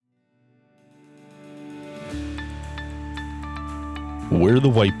Where the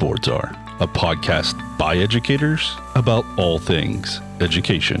Whiteboards Are, a podcast by educators about all things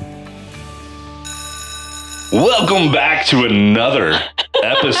education. Welcome back to another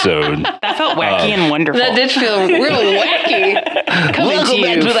episode. That felt wacky and wonderful. That did feel really wacky. Welcome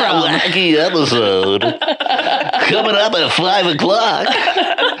back to that wacky episode. Coming up at 5 o'clock.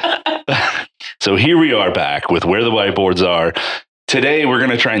 So here we are back with Where the Whiteboards Are. Today we're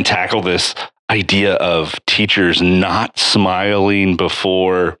going to try and tackle this idea of teachers not smiling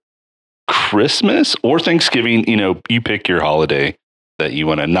before Christmas or Thanksgiving. You know, you pick your holiday that you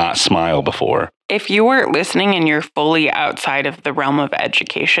want to not smile before. If you weren't listening and you're fully outside of the realm of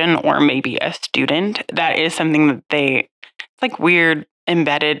education or maybe a student, that is something that it's like weird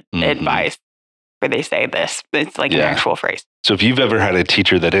embedded advice where they say this. It's like an actual phrase. So if you've ever had a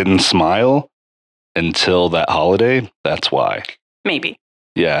teacher that didn't smile until that holiday, that's why. Maybe.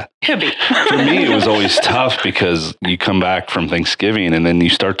 Yeah. Could be. For me, it was always tough because you come back from Thanksgiving and then you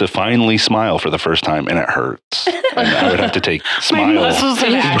start to finally smile for the first time and it hurts. And I would have to take smile. My muscles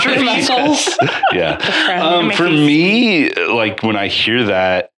have atrophied. Muscles. Yeah. For me, like when I hear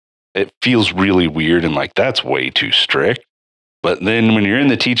that, it feels really weird and like that's way too strict. But then when you're in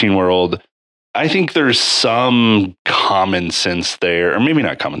the teaching world, I think there's some common sense there, or maybe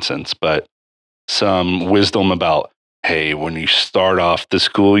not common sense, but some wisdom about, hey, when you start off the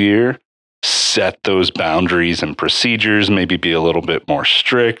school year, set those boundaries and procedures, maybe be a little bit more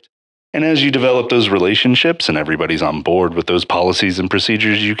strict. And as you develop those relationships and everybody's on board with those policies and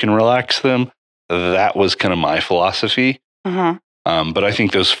procedures, you can relax them. That was kind of my philosophy. But I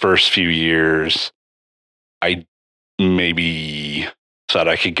think those first few years, I maybe thought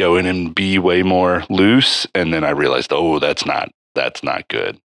I could go in and be way more loose. And then I realized, oh, that's not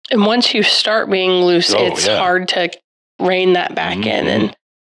good. And once you start being loose, it's hard to rein that back in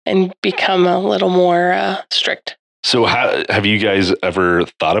and become a little more strict. So have you guys ever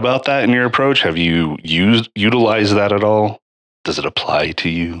thought about that in your approach? Have you utilized that at all? Does it apply to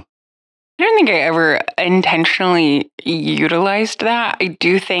you? I don't think I ever intentionally utilized that. I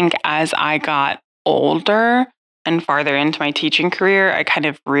do think as I got older and farther into my teaching career, I kind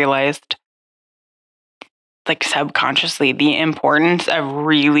of realized like subconsciously the importance of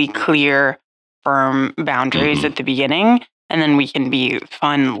really clear, firm boundaries at the beginning. And then we can be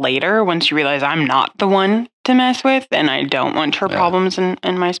fun later once you realize I'm not the one to mess with and I don't want your problems in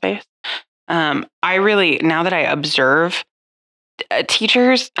my space. I really, now that I observe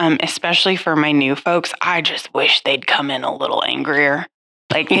teachers, especially for my new folks, I just wish they'd come in a little angrier.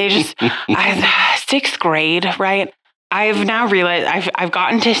 Like they just, sixth grade, right? I've now realized I've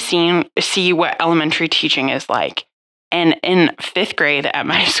gotten to see what elementary teaching is like. And in fifth grade at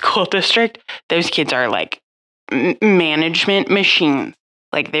my school district, those kids are like management machines.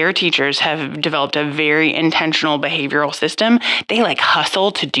 Like their teachers have developed a very intentional behavioral system. They like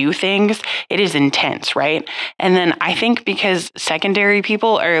hustle to do things. It is intense, right? And then I think because secondary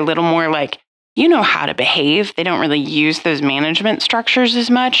people are a little more like, you know how to behave. They don't really use those management structures as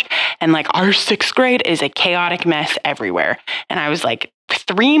much. And like our sixth grade is a chaotic mess everywhere. And I was like,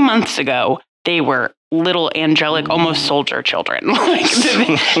 3 months ago, they were little angelic, almost soldier children. Like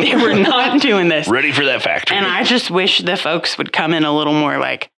they were not doing this. Ready for that factory. And I just wish the folks would come in a little more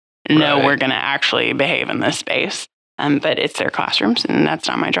like, no, we're going to actually behave in this space. But it's their classrooms, and that's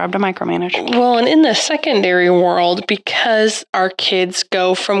not my job to micromanage. Well, and in the secondary world, because our kids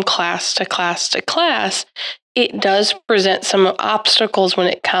go from class to class to class, it does present some obstacles when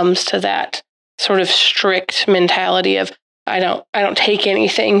it comes to that sort of strict mentality of, I don't take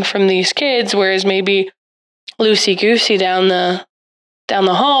anything from these kids, whereas maybe loosey-goosey down the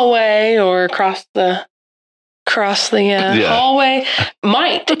hallway or across the hallway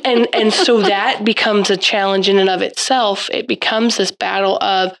might. And so that becomes a challenge in and of itself. It becomes this battle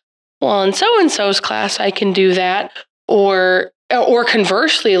of, well, in so-and-so's class, I can do that. Or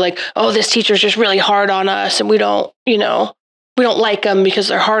conversely, like, oh, this teacher's just really hard on us and we don't like them because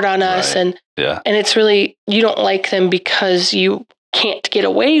they're hard on us. Right. And it's really, you don't like them because you can't get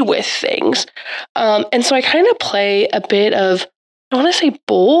away with things. And so I kind of play a bit of, I want to say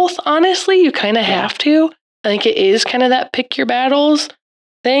both, honestly. You kind of have to. I think it is kind of that pick your battles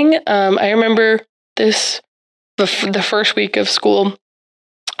thing. I remember the first week of school,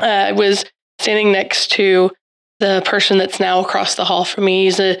 I was standing next to the person that's now across the hall from me.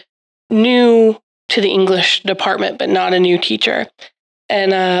 He's new to the English department, but not a new teacher.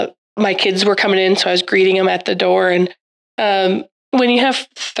 And my kids were coming in, so I was greeting them at the door. And when you have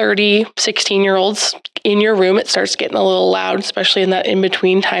 30, 16-year-olds in your room, it starts getting a little loud, especially in that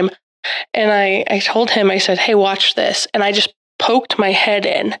in-between time. And I told him, I said, hey, watch this. And I just poked my head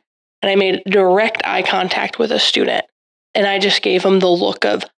in and I made direct eye contact with a student. And I just gave them the look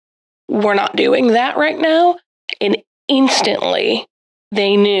of, we're not doing that right now. And instantly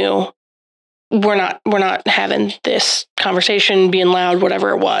they knew we're not having this conversation, being loud,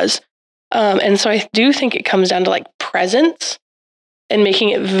 whatever it was. And so I do think it comes down to like presence and making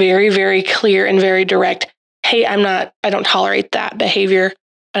it very, very clear and very direct. Hey, I don't tolerate that behavior.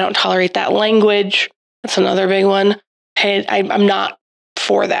 I don't tolerate that language. That's another big one. Hey, I'm not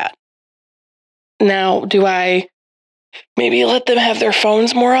for that. Now, do I maybe let them have their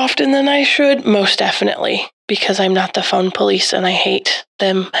phones more often than I should? Most definitely, because I'm not the phone police and I hate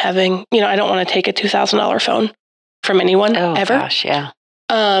them having, I don't want to take a $2,000 phone from anyone ever. Gosh, yeah.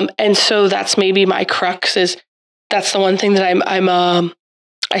 And so that's maybe my crux is that's the one thing that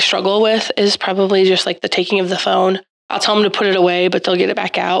I struggle with is probably just like the taking of the phone. I'll tell them to put it away, but they'll get it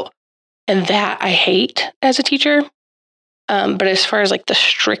back out. And that I hate as a teacher. But as far as like the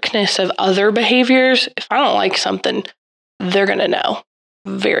strictness of other behaviors, if I don't like something, they're going to know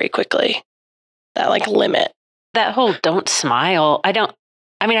very quickly that like limit. That whole don't smile. I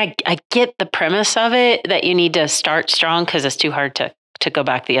get the premise of it that you need to start strong because it's too hard to go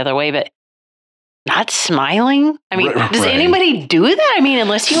back the other way, but not smiling? I mean, does anybody do that? I mean,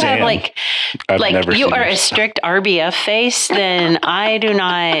 unless you have you are a strict RBF face, then I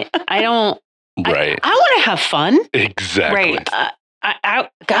don't. Right. I want to have fun. Exactly. Right.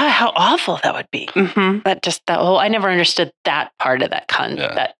 God, how awful that would be. Mm-hmm. I never understood that part of that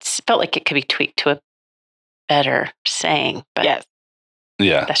that felt like it could be tweaked to a better saying, but yes.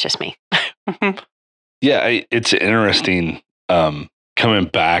 That's just me. Yeah. It's interesting, coming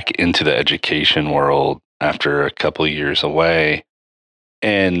back into the education world after a couple of years away,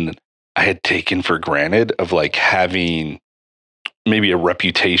 and I had taken for granted of like having maybe a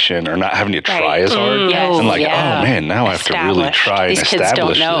reputation or not having to try as hard. And like, oh man, now I have to really try and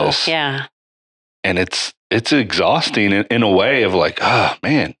establish this. Yeah. And it's exhausting in a way of like, oh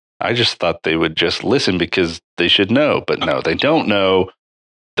man, I just thought they would just listen because they should know. But no, they don't know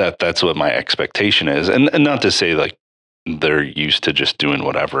that that's what my expectation is. And not to say like they're used to just doing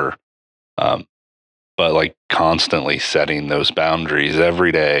whatever. But like constantly setting those boundaries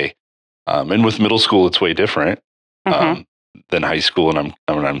every day. And with middle school, it's way different. Than high school, and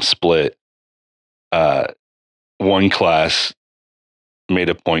I'm split. One class made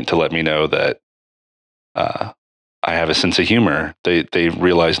a point to let me know that I have a sense of humor. They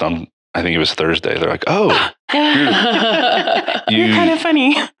realized I think it was Thursday. They're like, "Oh, you're kind of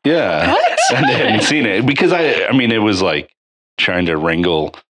funny." Yeah, what? And they hadn't seen it because I mean, it was like trying to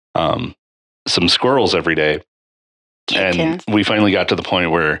wrangle some squirrels every day, and we finally got to the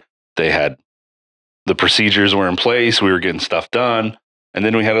point where they had. The procedures were in place. We were getting stuff done. And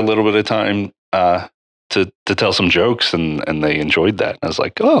then we had a little bit of time to tell some jokes and they enjoyed that. And I was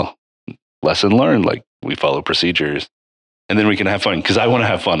like, oh, lesson learned. Like we follow procedures and then we can have fun because I want to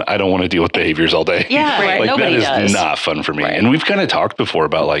have fun. I don't want to deal with behaviors all day. Yeah, right. Like Nobody that is does. not fun for me. Right. And we've kind of talked before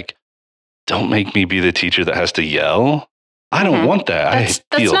about like, don't make me be the teacher that has to yell. I don't want that.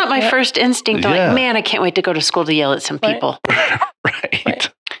 That's not my first instinct. Like, man, I can't wait to go to school to yell at some people.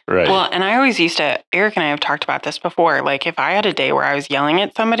 Right. Well, and I always used to, Eric and I have talked about this before. Like if I had a day where I was yelling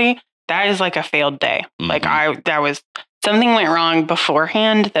at somebody, that is like a failed day. Like something went wrong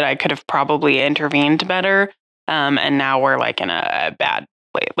beforehand that I could have probably intervened better. And now we're like in a bad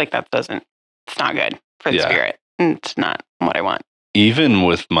way. Like it's not good for the spirit. And it's not what I want. Even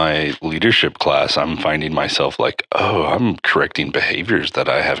with my leadership class, I'm finding myself like, oh, I'm correcting behaviors that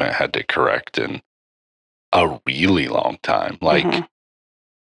I haven't had to correct in a really long time. Like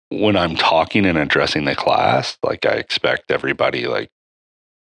when I'm talking and addressing the class, like I expect everybody like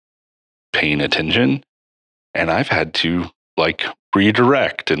paying attention, and I've had to like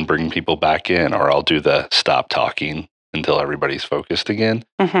redirect and bring people back in, or I'll do the stop talking until everybody's focused again.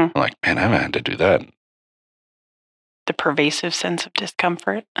 I'm like, man, I haven't had to do that. The pervasive sense of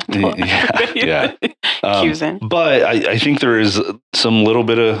discomfort. Yeah. Cues in. But I think there is some little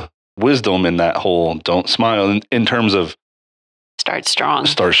bit of wisdom in that whole don't smile in terms of Start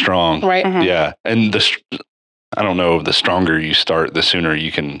strong. Right. Yeah. And I don't know, the stronger you start, the sooner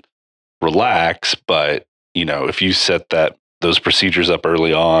you can relax. But, if you set those procedures up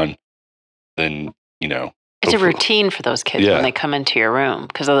early on, then, it's a routine for those kids when they come into your room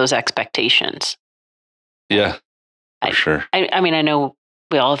because of those expectations. Yeah, for sure. I mean, I know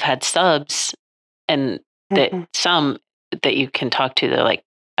we all have had subs and that some that you can talk to, they're like,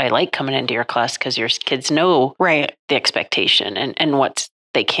 I like coming into your class because your kids know the expectation and what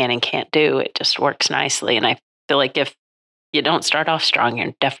they can and can't do. It just works nicely. And I feel like if you don't start off strong,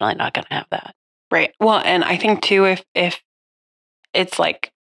 you're definitely not going to have that. Right. Well, and I think too, if it's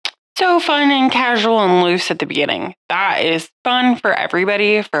like, so fun and casual and loose at the beginning. That is fun for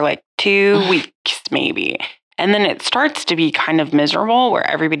everybody for like 2 weeks, maybe. And then it starts to be kind of miserable where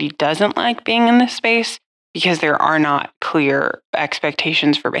everybody doesn't like being in this space because there are not clear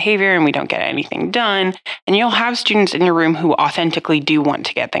expectations for behavior and we don't get anything done. And you'll have students in your room who authentically do want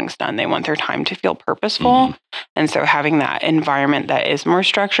to get things done. They want their time to feel purposeful. And so having that environment that is more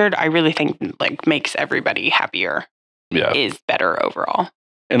structured, I really think like makes everybody happier. Yeah. Is better overall.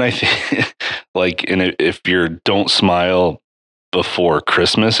 And I think like, and if you're don't smile before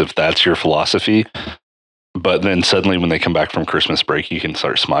Christmas, if that's your philosophy, but then suddenly when they come back from Christmas break, you can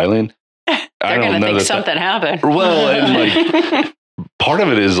start smiling. They're going to think something happened. Well, and like part of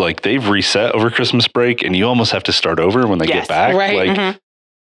it is like they've reset over Christmas break and you almost have to start over when they get back. Right.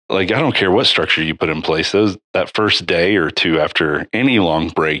 Like I don't care what structure you put in place. That first day or two after any long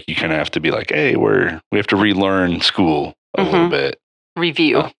break, you kind of have to be like, hey, we have to relearn school a little bit.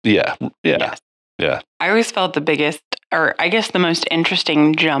 Review. Yeah. I always felt the biggest, or I guess the most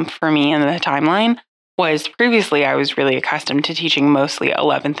interesting jump for me in the timeline was previously I was really accustomed to teaching mostly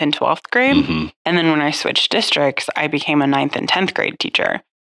 11th and 12th grade. And then when I switched districts, I became a 9th and 10th grade teacher,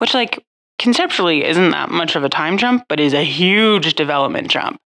 which like conceptually isn't that much of a time jump, but is a huge development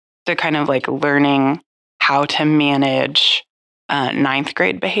jump. So kind of like learning how to manage 9th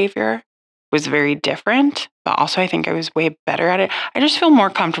grade behavior was very different, but also I think I was way better at it. I just feel more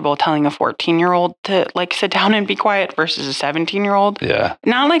comfortable telling a 14-year-old to like sit down and be quiet versus a 17-year-old. Yeah.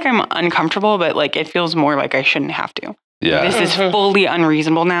 Not like I'm uncomfortable, but like it feels more like I shouldn't have to. Yeah. This is fully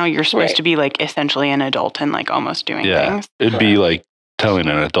unreasonable now. You're supposed to be like essentially an adult and like almost doing things. It'd be like telling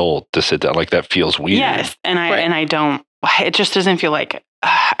an adult to sit down. Like that feels weird. Yes. And I don't, it just doesn't feel like,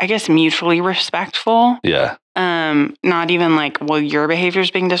 I guess, mutually respectful. Yeah. Not even like, well, your behavior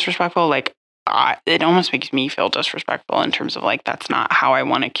is being disrespectful. Like, it almost makes me feel disrespectful in terms of like, that's not how I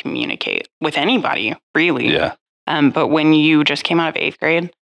want to communicate with anybody, really. Yeah. But when you just came out of 8th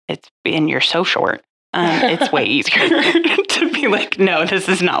grade, and you're so short, it's way easier to be like, no, this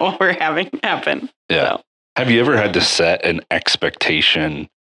is not what we're having happen. Yeah. So. Have you ever had to set an expectation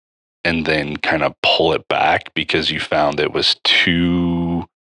and then kind of pull it back because you found it was too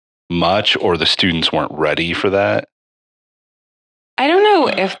much or the students weren't ready for that? I don't know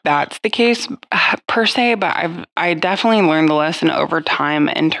if that's the case per se, but I definitely learned the lesson over time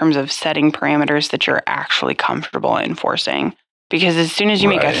in terms of setting parameters that you're actually comfortable enforcing. Because as soon as you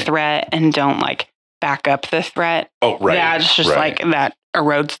make a threat and don't like back up the threat, that's just like that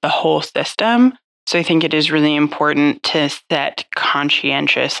erodes the whole system. So I think it is really important to set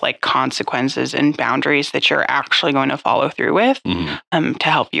conscientious like consequences and boundaries that you're actually going to follow through with to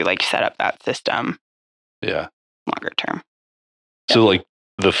help you like set up that system. Yeah. Longer term. So like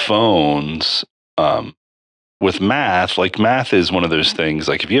the phones with math, like math is one of those things,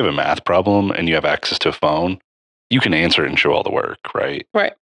 like if you have a math problem and you have access to a phone, you can answer it and show all the work, right?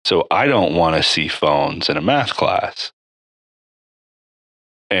 Right. So I don't want to see phones in a math class.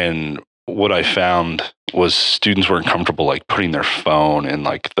 And what I found was students weren't comfortable like putting their phone in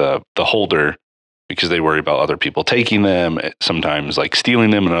like the holder because they worry about other people taking them, sometimes like stealing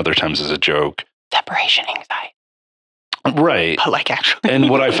them and other times as a joke. Separation anxiety. Right. But like actually. And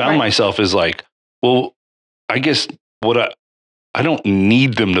what I found myself is like, well, I guess I don't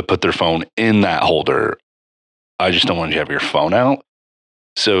need them to put their phone in that holder. I just don't want you to have your phone out.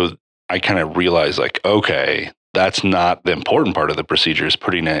 So I kind of realized like, okay, that's not the important part of the procedure is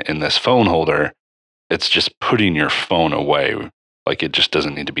putting it in this phone holder. It's just putting your phone away. Like it just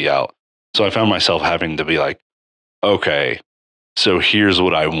doesn't need to be out. So I found myself having to be like, okay, so here's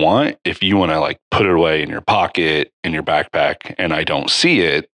what I want. If you want to like put it away in your pocket, in your backpack, and I don't see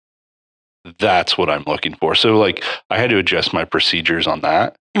it, that's what I'm looking for. So like I had to adjust my procedures on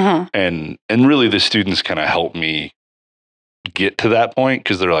that. And really the students kind of helped me get to that point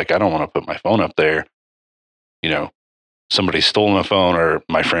because they're like, I don't want to put my phone up there. You know, somebody's stolen a phone or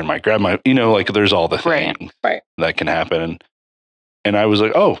my friend might grab my, like there's all the things that can happen. And I was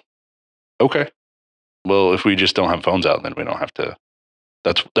like, oh, okay. Well, if we just don't have phones out, then we don't have to.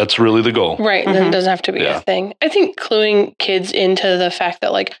 That's really the goal. Right. Then it doesn't have to be a thing. I think cluing kids into the fact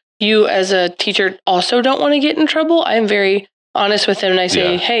that like you as a teacher also don't want to get in trouble. I'm very honest with them and I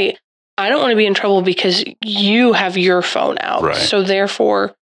say, hey, I don't want to be in trouble because you have your phone out. Right. So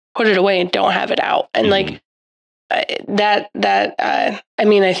therefore put it away and don't have it out. And like I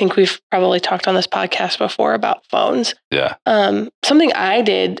mean, I think we've probably talked on this podcast before about phones. Yeah. Something I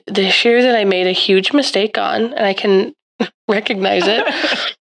did this year that I made a huge mistake on, and I can recognize it.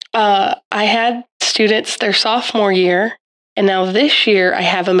 I had students their sophomore year, and now this year I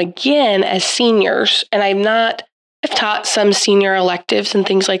have them again as seniors, and I'm not I've taught some senior electives and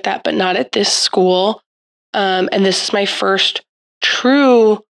things like that, but not at this school. And this is my first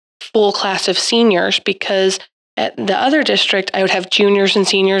true full class of seniors, because at the other district, I would have juniors and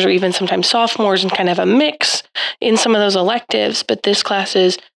seniors, or even sometimes sophomores, and kind of a mix in some of those electives. But this class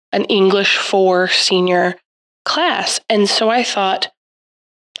is an English 4 senior class. And so I thought,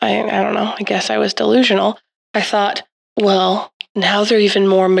 I don't know, I guess I was delusional. I thought, well, now they're even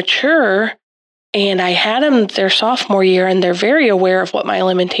more mature, and I had them their sophomore year, and they're very aware of what my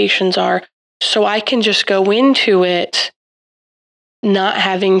limitations are. So I can just go into it not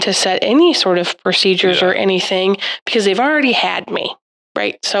having to set any sort of procedures or anything, because they've already had me,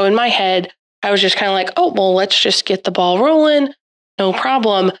 right? So in my head, I was just kind of like, oh, well, let's just get the ball rolling. No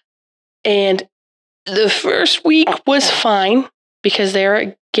problem. And the first week was fine because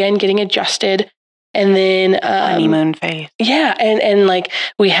they're, again, getting adjusted. And then honeymoon phase. Yeah. And like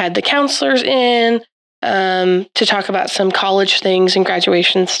we had the counselors in to talk about some college things and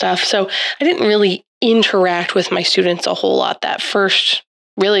graduation stuff. So I didn't really interact with my students a whole lot that first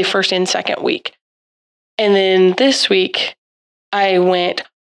and second week. And then this week I went,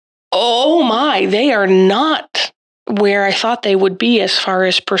 oh my, they are not where I thought they would be as far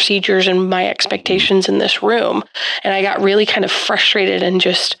as procedures and my expectations in this room. And I got really kind of frustrated and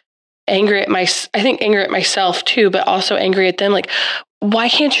just angry at myself too, but also angry at them. Like, why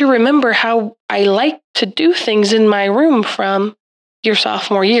can't you remember how I like to do things in my room from your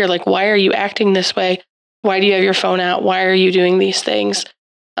sophomore year? Like, why are you acting this way? Why do you have your phone out? Why are you doing these things?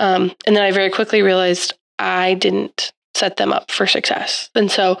 And then I very quickly realized I didn't set them up for success.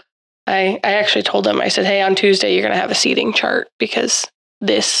 And so I actually told them, I said, hey, on Tuesday, you're going to have a seating chart because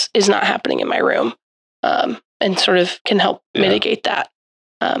this is not happening in my room, and sort of can help mitigate that.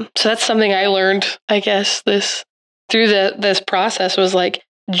 So that's something I learned, I guess, this process was like,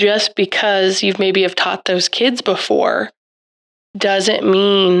 just because you've maybe have taught those kids before doesn't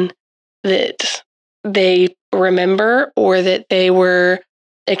mean that they remember or that they were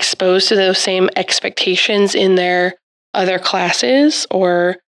exposed to those same expectations in their other classes,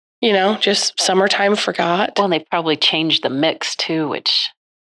 or, just summertime forgot. Well, they probably changed the mix too, which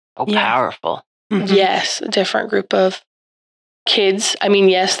powerful. Mm-hmm. Yes, a different group of kids. I mean,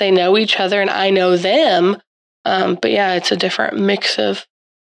 yes, they know each other and I know them. But yeah, it's a different mix of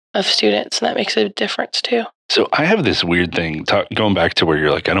students, and that makes a difference too. So I have this weird thing, going back to where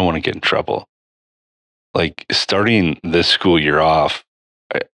you're like, I don't want to get in trouble. Like starting this school year off,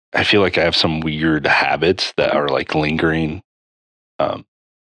 I feel like I have some weird habits that are like lingering.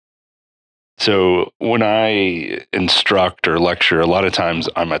 So when I instruct or lecture, a lot of times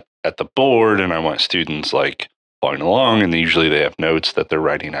I'm at the board and I want students like following along, and usually they have notes that they're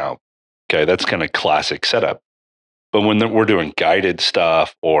writing out. Okay, that's kind of classic setup. But when we're doing guided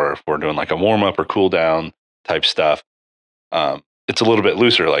stuff, or if we're doing like a warm up or cool down type stuff, it's a little bit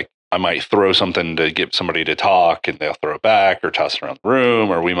looser. Like I might throw something to get somebody to talk and they'll throw it back or toss it around the room,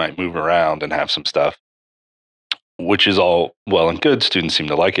 or we might move around and have some stuff, which is all well and good. Students seem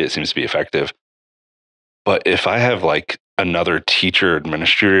to like it. It seems to be effective. But if I have like another teacher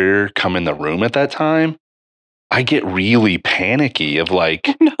administrator come in the room at that time, I get really panicky of like,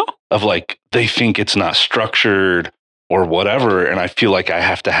 they think it's not structured or whatever. And I feel like I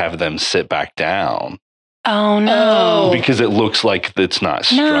have to have them sit back down. Oh, no. Because it looks like it's not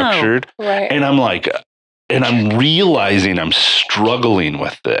structured. No. Right. And I'm like, and I'm realizing I'm struggling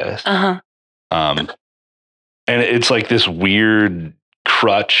with this. Uh-huh. And it's like this weird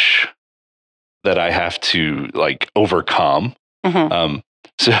crutch that I have to like overcome. Mm-hmm.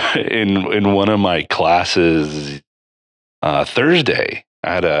 So in one of my classes Thursday,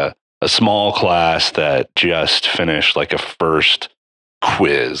 I had a small class that just finished like a first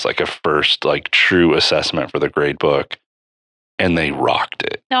quiz, like a first like true assessment for the grade book, and they rocked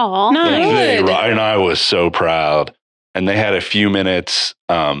it. Oh, nice. And I was so proud. And they had a few minutes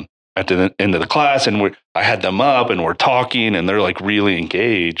at the end of the class, and I had them up and we're talking, and they're like really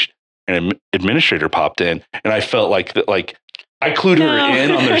engaged. And an administrator popped in, and I felt like that, like I clued her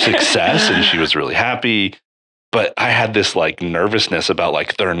in on their success, and she was really happy. But I had this like nervousness about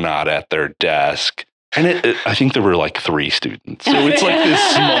like they're not at their desk. And I think there were like 3 students. So it's like this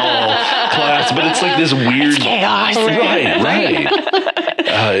small class, but it's like this weird chaos. Right.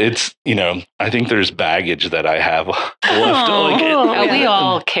 It's, I think there's baggage that I have left. We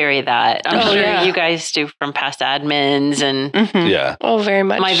all carry that. I'm sure you guys do from past admins. And yeah. Oh, very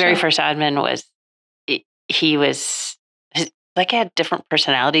much. My very first admin was, he had different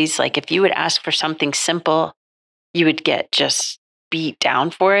personalities. Like if you would ask for something simple, you would get just beat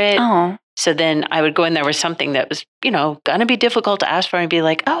down for it. Oh. So then I would go in there with something that was, going to be difficult to ask for and be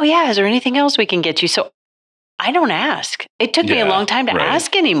like, oh yeah, is there anything else we can get you? So I don't ask. It took me a long time to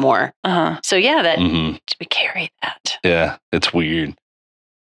ask anymore. So that we carry that. Yeah, it's weird.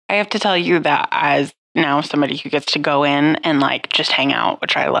 I have to tell you that as now somebody who gets to go in and like just hang out,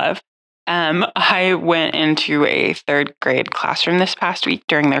 which I love. I went into a 3rd grade classroom this past week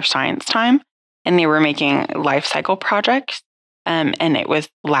during their science time, and they were making life cycle projects. And it was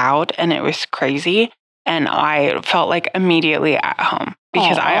loud and it was crazy. And I felt like immediately at home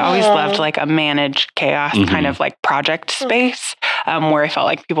because I always loved like a managed chaos kind of like project space where I felt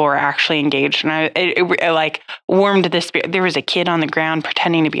like people were actually engaged. And it like warmed the spirit. There was a kid on the ground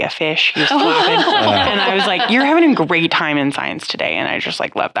pretending to be a fish. He was flapping. And I was like, you're having a great time in science today. And I just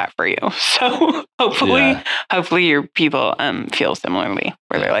like love that for you. So hopefully your people feel similarly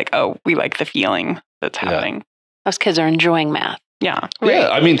where they're like, oh, we like the feeling that's happening. Those kids are enjoying math. Yeah. Right. Yeah.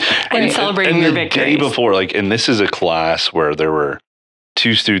 I mean, and celebrating your victories. The day before, like, and this is a class where there were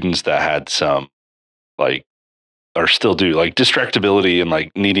 2 students that had some, like, or still do, like, distractibility and,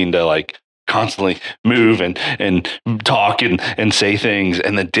 like, needing to, like, constantly move and talk and say things.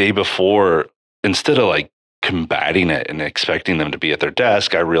 And the day before, instead of, like, combating it and expecting them to be at their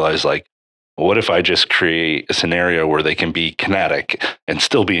desk, I realized, like, what if I just create a scenario where they can be kinetic and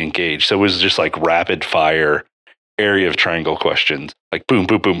still be engaged? So it was just, like, rapid fire area of triangle questions, like boom,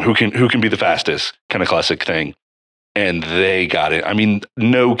 boom, boom. Who can be the fastest? Kind of classic thing. And they got it. I mean,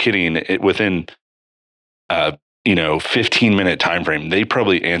 no kidding. It within 15-minute time frame, they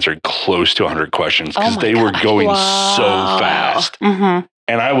probably answered close to 100 questions because they were going so fast. And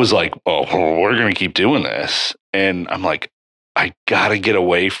I was like, oh, we're gonna keep doing this. And I'm like, I gotta get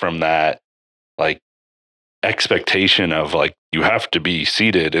away from that, like, expectation of like you have to be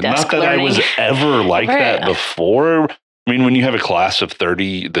seated. And not that I was ever like that before. I mean, when you have a class of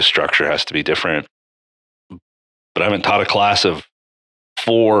 30, the structure has to be different. But I haven't taught a class of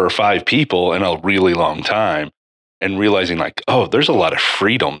 4 or 5 people in a really long time, and realizing like, oh, there's a lot of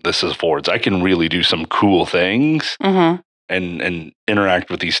freedom this affords. I can really do some cool things and interact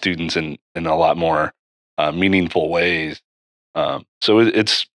with these students in a lot more meaningful ways. So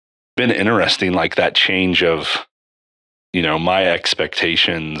it's been interesting, like that change of, my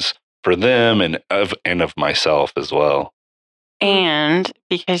expectations for them and of myself as well. And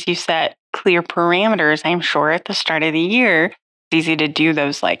because you set clear parameters, I'm sure at the start of the year, it's easy to do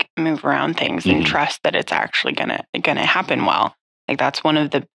those like move around things and trust that it's actually gonna happen well. Like that's one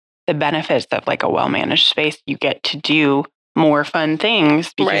of the benefits of like a well-managed space. You get to do more fun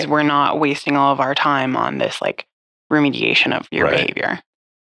things because we're not wasting all of our time on this like remediation of your behavior.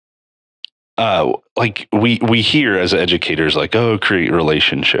 Like we hear as educators, like, oh, create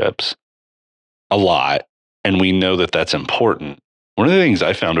relationships a lot. And we know that that's important. One of the things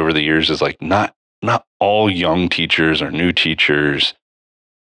I found over the years is like, not all young teachers or new teachers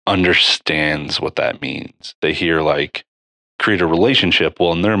understands what that means. They hear like create a relationship.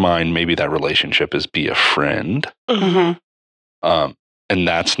 Well, in their mind, maybe that relationship is be a friend. And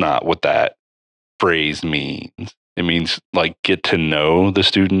that's not what that phrase means. It means like get to know the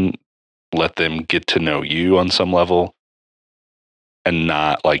student, let them get to know you on some level, and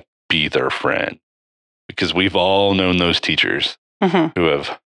not like be their friend. Because we've all known those teachers who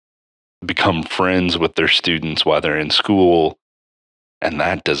have become friends with their students while they're in school, and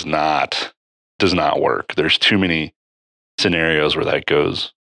that does not work. There's too many scenarios where that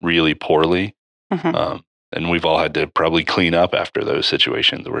goes really poorly. And we've all had to probably clean up after those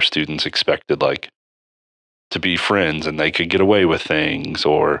situations where students expected like to be friends and they could get away with things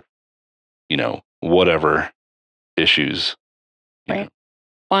or, whatever issues. Right.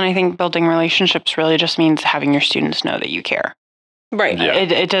 Well, and I think building relationships really just means having your students know that you care. Right. Yeah.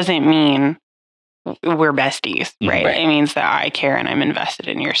 It doesn't mean we're besties, right? It means that I care and I'm invested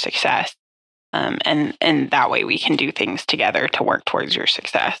in your success. And that way we can do things together to work towards your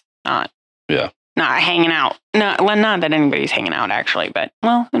success, not hanging out. Not that anybody's hanging out actually, but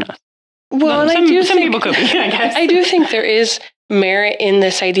well, who knows? Well, some people could be, I guess. I do think there is merit in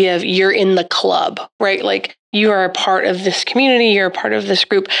this idea of you're in the club, right? Like you are a part of this community, you're a part of this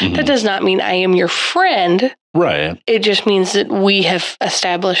group. That does not mean I am your friend. Right. It just means that we have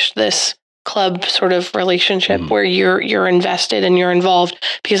established this club sort of relationship where you're invested and you're involved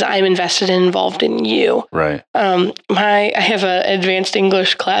because I'm invested and involved in you. Right. I have an advanced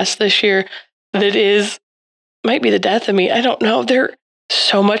English class this year that might be the death of me. I don't know. They're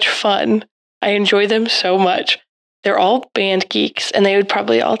so much fun. I enjoy them so much. They're all band geeks, and they would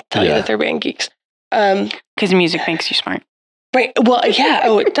probably all tell you that they're band geeks. Because music makes you smart. Right. Well, yeah.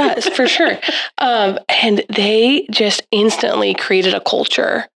 Oh, it does, for sure. And they just instantly created a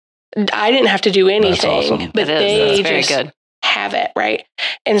culture. I didn't have to do anything, That's awesome. but they just have it, right?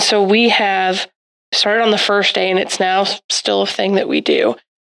 And so we have started on the first day, and it's now still a thing that we do.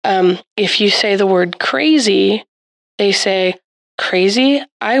 If you say the word crazy, they say, crazy?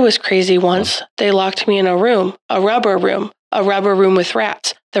 I was crazy once. They locked me in a rubber room with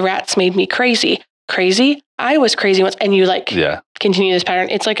rats. The rats made me crazy. Crazy? I was crazy once. And you continue this pattern.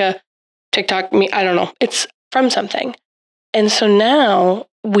 It's like a TikTok, I don't know. It's from something. And so now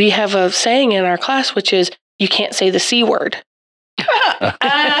we have a saying in our class, which is, you can't say the C word. The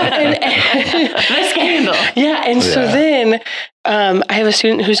scandal. Yeah. And so then I have a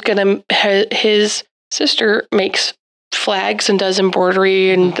student who's his sister makes flags and does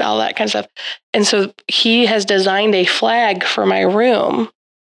embroidery and all that kind of stuff. And so he has designed a flag for my room,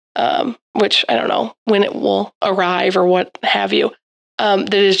 which I don't know when it will arrive or what have you.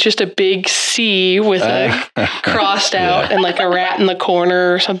 That is just a big C with a crossed out and like a rat in the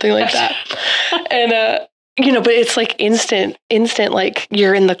corner or something like that. And, but it's like instant, like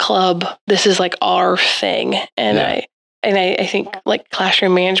you're in the club. This is like our thing. And I think like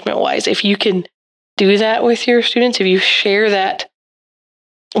classroom management wise, if you can do that with your students, if you share that,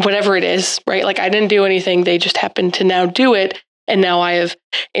 whatever it is, right? Like I didn't do anything. They just happened to now do it. And now I have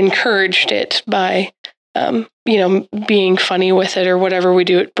encouraged it by, being funny with it or whatever. We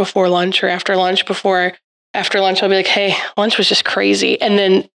do it before lunch or after lunch. After lunch, I'll be like, hey, lunch was just crazy. And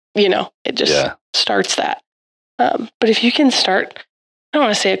then, it just starts that. But if you can start, I don't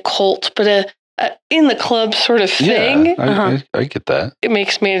want to say a cult, but a in the club sort of thing. Yeah, I get that. It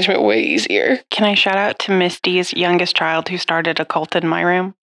makes management way easier. Can I shout out to Misty's youngest child who started a cult in my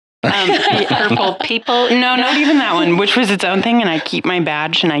room? Purple people? No, not even that one, which was its own thing. And I keep my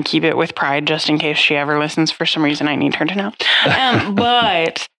badge and I keep it with pride just in case she ever listens for some reason. I need her to know.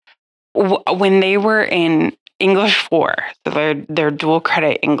 But when they were in English 4, so they're dual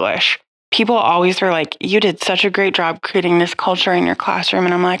credit English, people always were like, you did such a great job creating this culture in your classroom.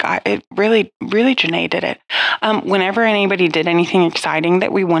 And I'm like, it really, Janae did it. Whenever anybody did anything exciting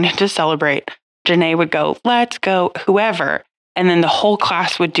that we wanted to celebrate, Janae would go, let's go, whoever. And then the whole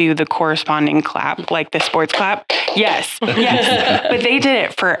class would do the corresponding clap, like the sports clap. Yes. But they did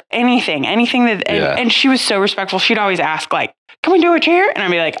it for anything that, and she was so respectful. She'd always ask like, can we do a cheer? And I'd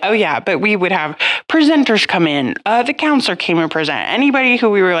be like, oh yeah. But we would have presenters come in. The counselor came and present. Anybody who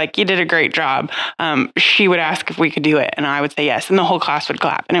we were like, you did a great job. She would ask if we could do it. And I would say yes. And the whole class would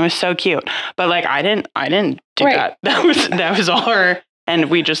clap. And it was so cute. But like, I didn't do that. That was all her.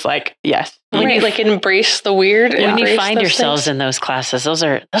 And we just like, yes. When you like embrace the weird. When you find yourselves in those classes, those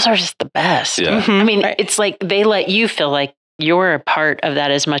are just the best. Yeah. I mean, it's like they let you feel like you're a part of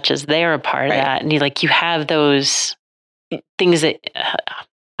that as much as they're a part of that. And you have those things that,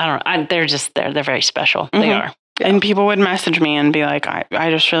 I don't know, they're very special. Mm-hmm. They are. Yeah. And people would message me and be like,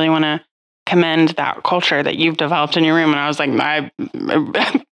 I just really want to commend that culture that you've developed in your room. And I was like,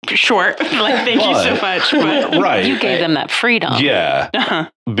 sure. Like, thank you so much. But you gave them that freedom. Yeah.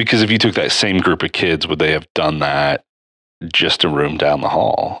 Because if you took that same group of kids, would they have done that just a room down the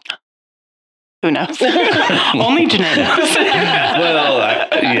hall? Who knows? Only Janae knows. Well,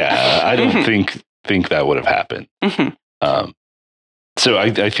 I don't think that would have happened. Mm-hmm. So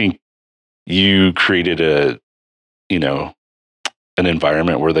I think you created an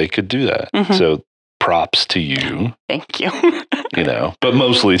environment where they could do that. Mm-hmm. So props to you. Thank you. But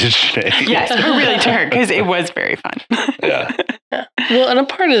mostly to Janae. Yes, really to her, because it was very fun. Yeah. Well, and a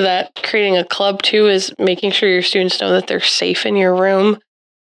part of that, creating a club too, is making sure your students know that they're safe in your room.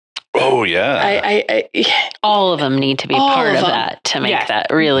 Oh, yeah. All of them need to be part of that to make that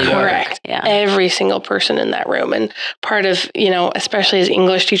really correct. Work. Yeah. Every single person in that room. And part of, especially as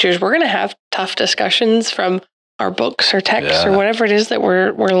English teachers, we're going to have tough discussions from our books or texts or whatever it is that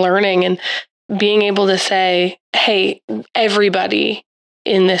we're learning. And being able to say, hey, everybody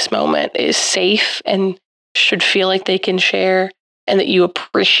in this moment is safe and should feel like they can share and that you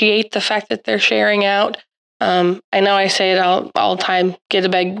appreciate the fact that they're sharing out. I know I say it all the time, get a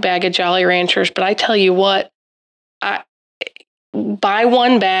bag of Jolly Ranchers, but I tell you what, buy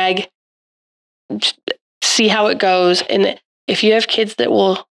one bag, see how it goes. And if you have kids that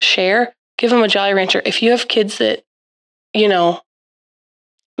will share, give them a Jolly Rancher. If you have kids that,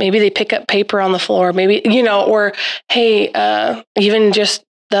 maybe they pick up paper on the floor, maybe, or, hey, even just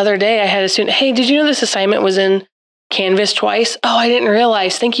the other day I had a student, hey, did you know this assignment was in Canvas twice? Oh, I didn't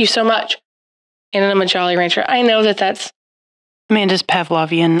realize. Thank you so much. And I'm a Jolly Rancher. I know that's Amanda's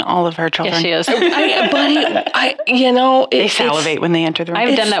Pavlovian, all of her children. Yes, she is. They salivate when they enter the room.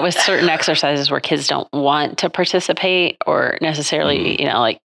 I've done that with certain exercises where kids don't want to participate or necessarily,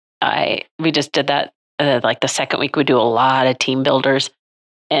 we just did that. Like the second week, we do a lot of team builders.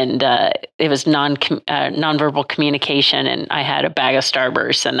 it was nonverbal communication, and I had a bag of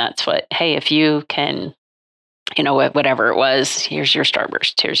Starburst, and that's what, hey, if you can, whatever it was, here's your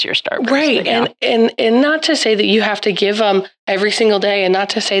Starburst, right? And not to say that you have to give them every single day, and not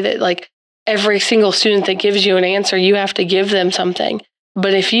to say that like every single student that gives you an answer, you have to give them something.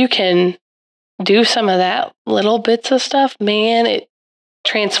 But if you can do some of that little bits of stuff, man, it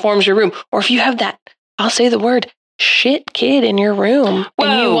transforms your room. Or if you have that, I'll say the word, shit kid in your room,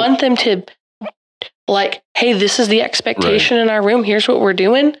 and you want them to like, hey, this is the expectation in our room. Here's what we're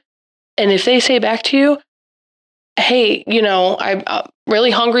doing. And if they say back to you, hey, I'm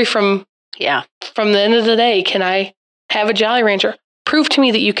really hungry from the end of the day. Can I have a Jolly Rancher? Prove to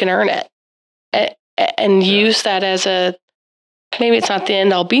me that you can earn it, and use that as maybe it's not the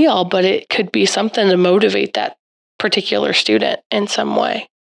end all be all, but it could be something to motivate that particular student in some way.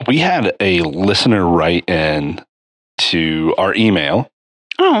 We had a listener write in to our email.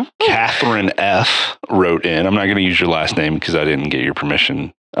 Catherine F. wrote in. I'm not going to use your last name because I didn't get your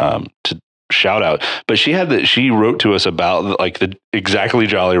permission to shout out, but she wrote to us about like the exactly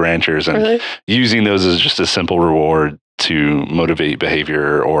Jolly Ranchers and using those as just a simple reward to motivate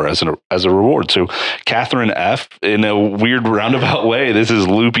behavior or as a reward. So Catherine F., in a weird roundabout way, this is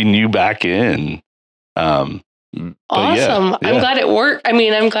looping you back in. Awesome. Yeah. I'm glad it worked. I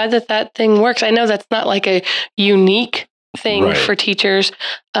mean, I'm glad that thing works. I know that's not like a unique thing for teachers,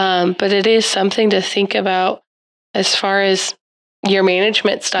 but it is something to think about as far as your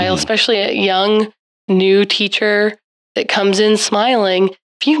management style, especially a young, new teacher that comes in smiling.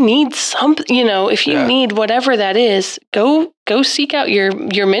 If you need if you need whatever that is, go seek out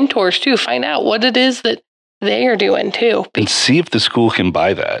your mentors too. Find out what it is that they are doing too. And see if the school can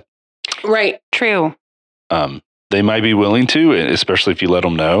buy that. Right. True. They might be willing to, especially if you let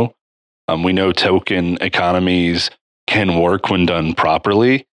them know. We know token economies can work when done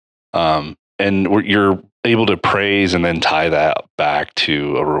properly. And you're able to praise and then tie that back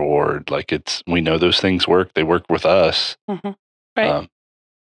to a reward. Like we know those things work. They work with us. Mm-hmm. Right.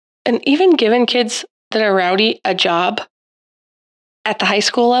 And even giving kids that are rowdy a job at the high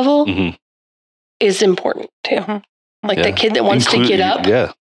school level is important too. Mm-hmm. Like the kid that wants to get up.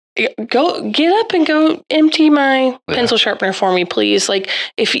 Yeah. Go get up and go empty my pencil sharpener for me, please. Like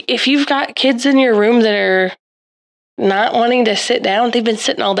if you've got kids in your room that are not wanting to sit down, they've been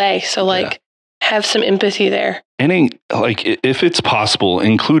sitting all day. So have some empathy there. And if it's possible,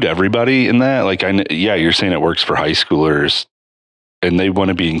 include everybody in that. Like you're saying it works for high schoolers and they want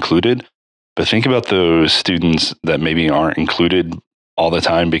to be included, but think about those students that maybe aren't included all the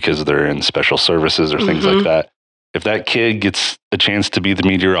time because they're in special services or things like that. If that kid gets a chance to be the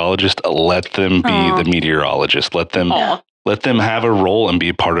meteorologist, let them be the meteorologist. Let them have a role and be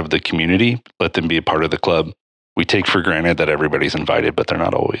a part of the community. Let them be a part of the club. We take for granted that everybody's invited, but they're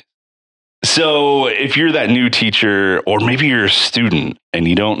not always. So if you're that new teacher, or maybe you're a student and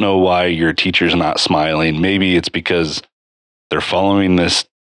you don't know why your teacher's not smiling, maybe it's because they're following this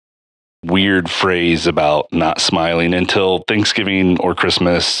weird phrase about not smiling until Thanksgiving or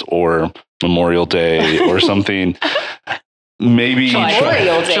Christmas or Memorial Day or something. Maybe July 4th.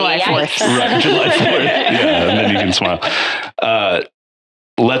 Right, July 4th. Yeah, and then you can smile.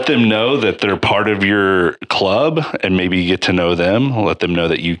 Let them know that they're part of your club and maybe get to know them. Let them know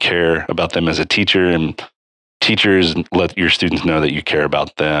that you care about them as a teacher, and teachers, let your students know that you care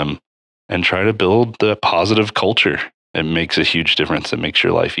about them, and try to build the positive culture. It makes a huge difference. It makes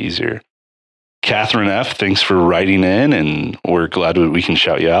your life easier. Catherine F., thanks for writing in, and we're glad we can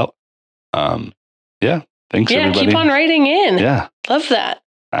shout you out. Thanks everybody. Keep on writing in. Yeah. Love that.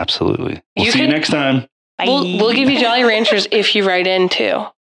 Absolutely. We'll see you next time. We'll give you Jolly Ranchers if you write in too.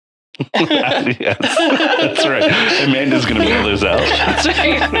 Yes, that's right. Amanda's going to mail those out. That's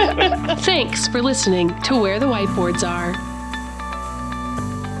right. Thanks for listening to Where the Whiteboards Are.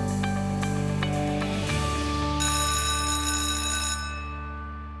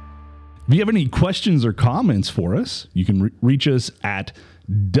 If you have any questions or comments for us, you can reach us at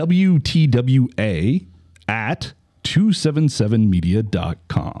WTWA at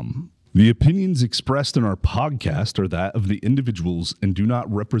 277media.com. The opinions expressed in our podcast are that of the individuals and do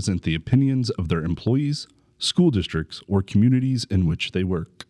not represent the opinions of their employees, school districts, or communities in which they work.